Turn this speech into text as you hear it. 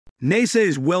NASA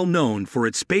is well known for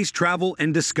its space travel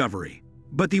and discovery,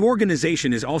 but the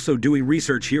organization is also doing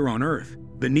research here on Earth,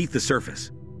 beneath the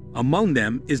surface. Among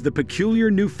them is the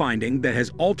peculiar new finding that has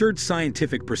altered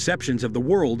scientific perceptions of the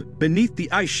world beneath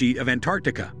the ice sheet of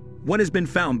Antarctica. What has been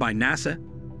found by NASA?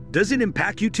 Does it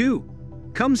impact you too?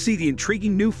 Come see the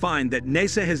intriguing new find that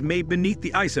NASA has made beneath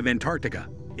the ice of Antarctica.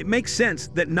 It makes sense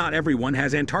that not everyone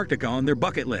has Antarctica on their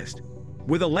bucket list.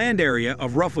 With a land area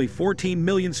of roughly 14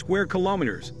 million square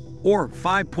kilometers, or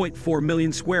 5.4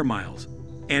 million square miles,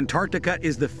 Antarctica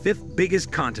is the fifth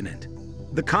biggest continent.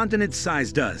 The continent's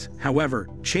size does, however,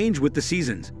 change with the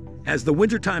seasons, as the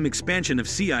wintertime expansion of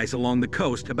sea ice along the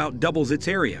coast about doubles its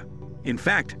area. In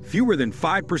fact, fewer than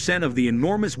 5% of the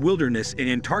enormous wilderness in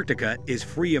Antarctica is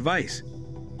free of ice.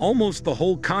 Almost the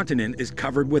whole continent is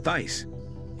covered with ice.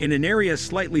 In an area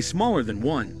slightly smaller than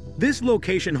one, this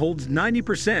location holds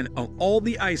 90% of all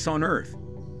the ice on Earth,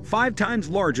 5 times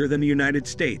larger than the United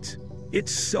States.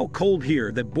 It's so cold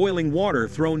here that boiling water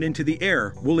thrown into the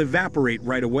air will evaporate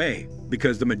right away,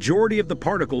 because the majority of the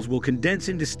particles will condense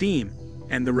into steam,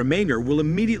 and the remainder will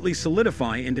immediately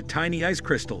solidify into tiny ice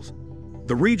crystals.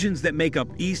 The regions that make up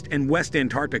East and West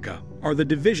Antarctica are the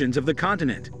divisions of the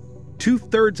continent.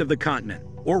 2/3 of the continent,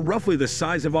 or roughly the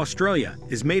size of Australia,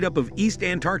 is made up of East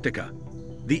Antarctica.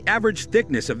 The average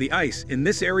thickness of the ice in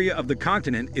this area of the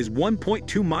continent is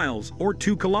 1.2 miles or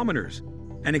 2 kilometers,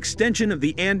 an extension of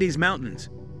the Andes Mountains.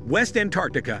 West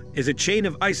Antarctica is a chain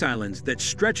of ice islands that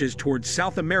stretches towards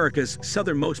South America's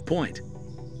southernmost point.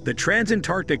 The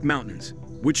Transantarctic Mountains,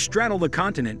 which straddle the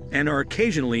continent and are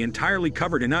occasionally entirely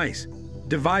covered in ice,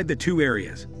 divide the two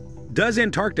areas. Does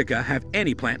Antarctica have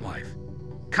any plant life?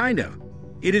 Kind of.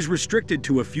 It is restricted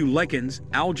to a few lichens,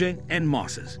 algae, and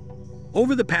mosses.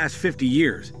 Over the past 50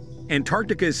 years,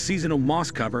 Antarctica's seasonal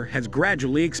moss cover has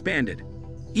gradually expanded.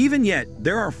 Even yet,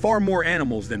 there are far more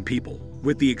animals than people,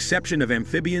 with the exception of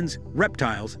amphibians,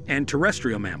 reptiles, and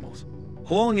terrestrial mammals.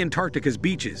 Along Antarctica's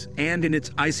beaches and in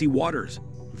its icy waters,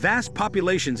 vast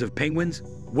populations of penguins,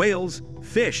 whales,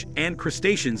 fish, and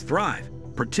crustaceans thrive,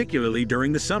 particularly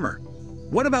during the summer.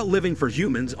 What about living for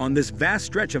humans on this vast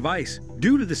stretch of ice?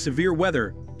 Due to the severe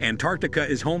weather, Antarctica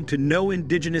is home to no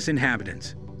indigenous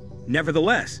inhabitants.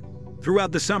 Nevertheless,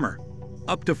 throughout the summer,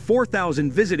 up to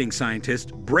 4,000 visiting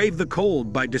scientists brave the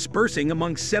cold by dispersing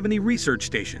among 70 research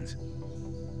stations.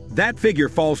 That figure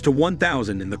falls to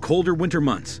 1,000 in the colder winter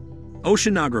months.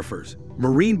 Oceanographers,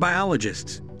 marine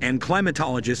biologists, and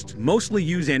climatologists mostly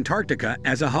use Antarctica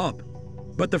as a hub.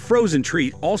 But the frozen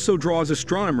treat also draws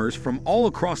astronomers from all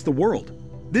across the world.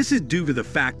 This is due to the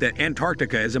fact that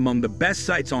Antarctica is among the best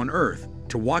sites on Earth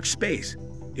to watch space,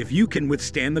 if you can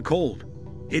withstand the cold.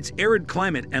 Its arid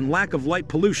climate and lack of light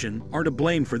pollution are to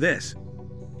blame for this.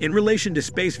 In relation to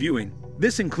space viewing,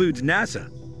 this includes NASA,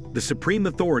 the supreme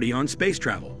authority on space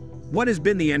travel. What has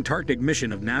been the Antarctic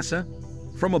mission of NASA?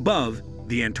 From above,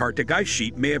 the Antarctic ice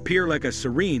sheet may appear like a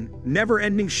serene,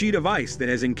 never-ending sheet of ice that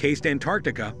has encased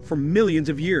Antarctica for millions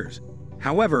of years.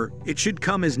 However, it should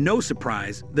come as no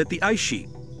surprise that the ice sheet,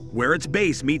 where its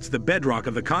base meets the bedrock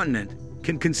of the continent,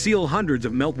 can conceal hundreds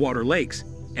of meltwater lakes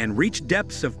and reach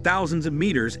depths of thousands of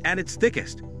meters at its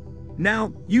thickest.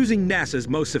 Now, using NASA's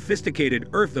most sophisticated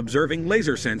Earth-observing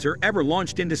laser sensor ever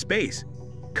launched into space,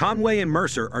 Conway and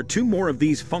Mercer are two more of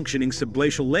these functioning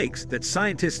subglacial lakes that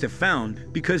scientists have found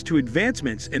because to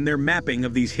advancements in their mapping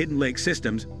of these hidden lake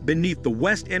systems beneath the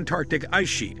West Antarctic ice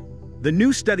sheet. The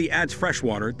new study adds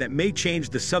freshwater that may change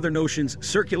the Southern Ocean's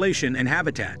circulation and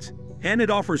habitats, and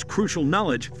it offers crucial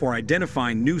knowledge for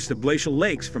identifying new subglacial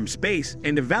lakes from space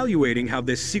and evaluating how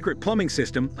this secret plumbing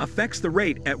system affects the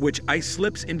rate at which ice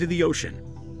slips into the ocean.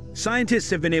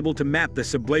 Scientists have been able to map the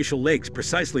subglacial lakes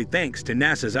precisely thanks to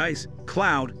NASA's Ice,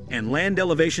 Cloud, and Land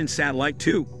Elevation Satellite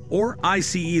 2, or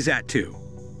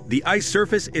ICESat-2. The ice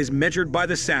surface is measured by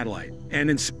the satellite, and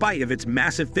in spite of its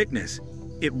massive thickness,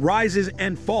 it rises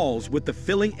and falls with the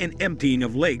filling and emptying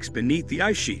of lakes beneath the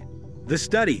ice sheet. The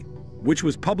study, which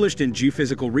was published in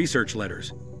Geophysical Research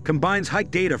Letters, combines height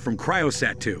data from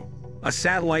Cryosat-2, a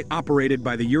satellite operated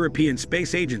by the European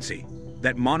Space Agency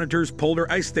that monitors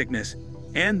polar ice thickness,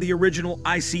 and the original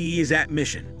ICESat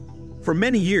mission. For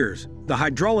many years, the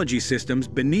hydrology systems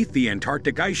beneath the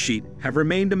Antarctic ice sheet have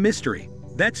remained a mystery.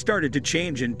 That started to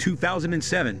change in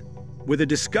 2007 with a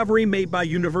discovery made by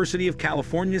University of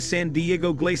California's San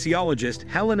Diego glaciologist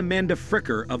Helen Amanda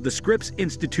Fricker of the Scripps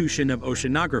Institution of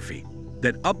Oceanography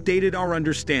that updated our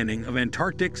understanding of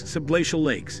Antarctic's subglacial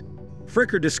lakes.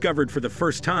 Fricker discovered for the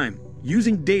first time,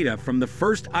 using data from the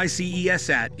first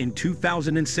ICESat in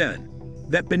 2007,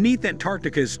 that beneath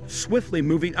Antarctica's swiftly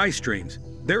moving ice streams,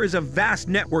 there is a vast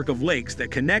network of lakes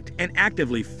that connect and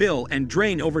actively fill and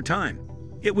drain over time.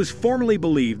 It was formerly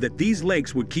believed that these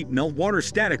lakes would keep meltwater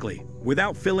statically,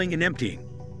 without filling and emptying.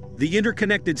 The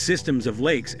interconnected systems of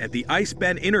lakes at the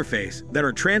ice-bed interface that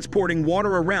are transporting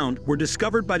water around were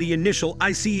discovered by the initial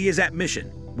ICESat mission,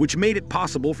 which made it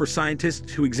possible for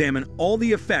scientists to examine all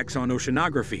the effects on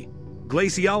oceanography,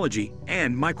 glaciology,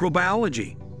 and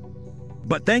microbiology.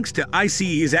 But thanks to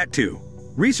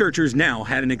ICESat-2, researchers now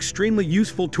had an extremely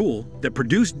useful tool that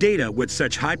produced data with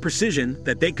such high precision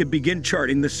that they could begin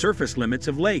charting the surface limits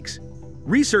of lakes.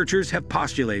 Researchers have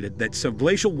postulated that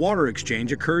subglacial water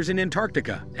exchange occurs in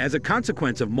Antarctica as a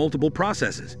consequence of multiple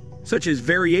processes, such as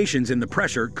variations in the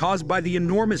pressure caused by the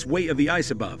enormous weight of the ice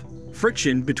above,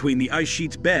 friction between the ice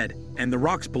sheet's bed and the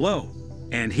rocks below,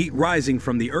 and heat rising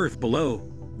from the earth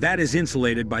below that is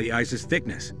insulated by the ice's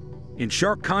thickness. In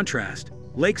sharp contrast,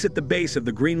 lakes at the base of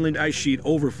the Greenland ice sheet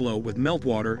overflow with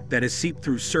meltwater that has seeped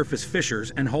through surface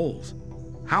fissures and holes.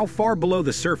 How far below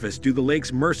the surface do the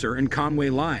lakes Mercer and Conway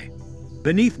lie?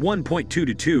 Beneath 1.2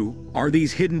 to 2 are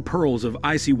these hidden pearls of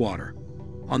icy water.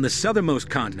 On the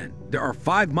southernmost continent, there are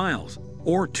 5 miles,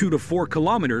 or 2 to 4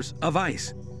 kilometers, of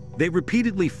ice. They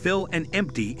repeatedly fill and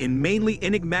empty in mainly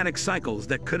enigmatic cycles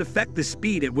that could affect the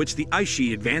speed at which the ice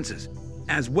sheet advances,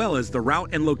 as well as the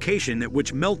route and location at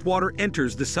which meltwater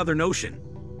enters the Southern Ocean.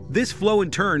 This flow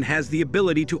in turn has the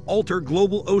ability to alter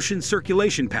global ocean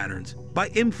circulation patterns by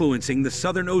influencing the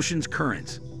Southern Ocean's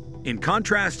currents. In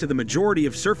contrast to the majority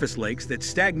of surface lakes that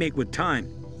stagnate with time,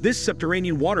 this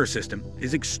subterranean water system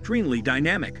is extremely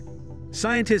dynamic.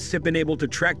 Scientists have been able to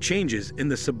track changes in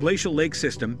the subglacial lake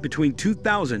system between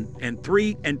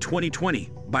 2003 and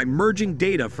 2020 by merging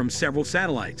data from several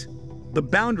satellites. The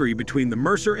boundary between the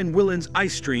Mercer and Whillans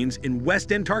ice streams in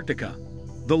West Antarctica,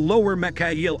 the lower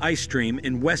Macaille ice stream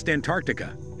in West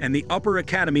Antarctica, and the upper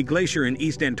Academy Glacier in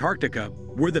East Antarctica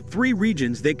were the 3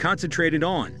 regions they concentrated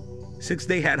on, since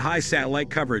they had high satellite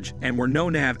coverage and were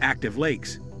known to have active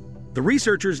lakes. The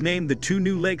researchers named the 2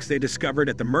 new lakes they discovered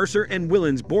at the Mercer and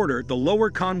Whillans border the Lower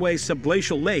Conway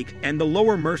Subglacial Lake and the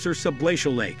Lower Mercer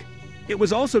Subglacial Lake. It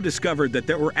was also discovered that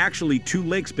there were actually 2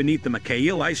 lakes beneath the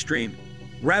Macaille ice stream,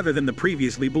 rather than the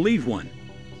previously believed one.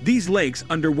 These lakes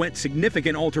underwent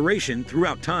significant alteration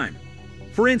throughout time.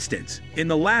 For instance, in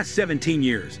the last 17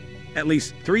 years, at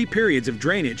least 3 periods of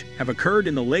drainage have occurred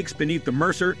in the lakes beneath the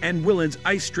Mercer and Whillans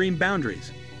ice stream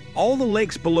boundaries. All the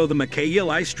lakes below the Macaille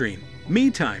ice stream,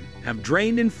 meantime, have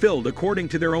drained and filled according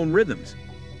to their own rhythms.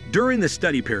 During the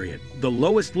study period, the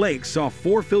lowest lake saw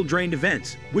 4 fill-drained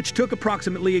events, which took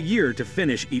approximately a year to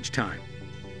finish each time.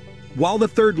 While the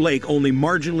third lake only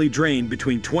marginally drained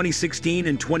between 2016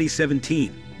 and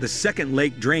 2017, the second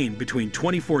lake drained between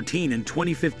 2014 and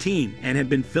 2015 and had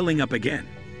been filling up again.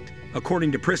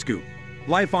 According to Priscu,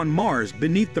 life on Mars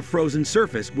beneath the frozen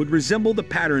surface would resemble the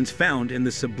patterns found in the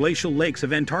subglacial lakes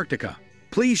of Antarctica.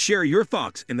 Please share your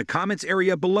thoughts in the comments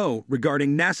area below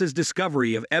regarding NASA's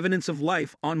discovery of evidence of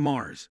life on Mars.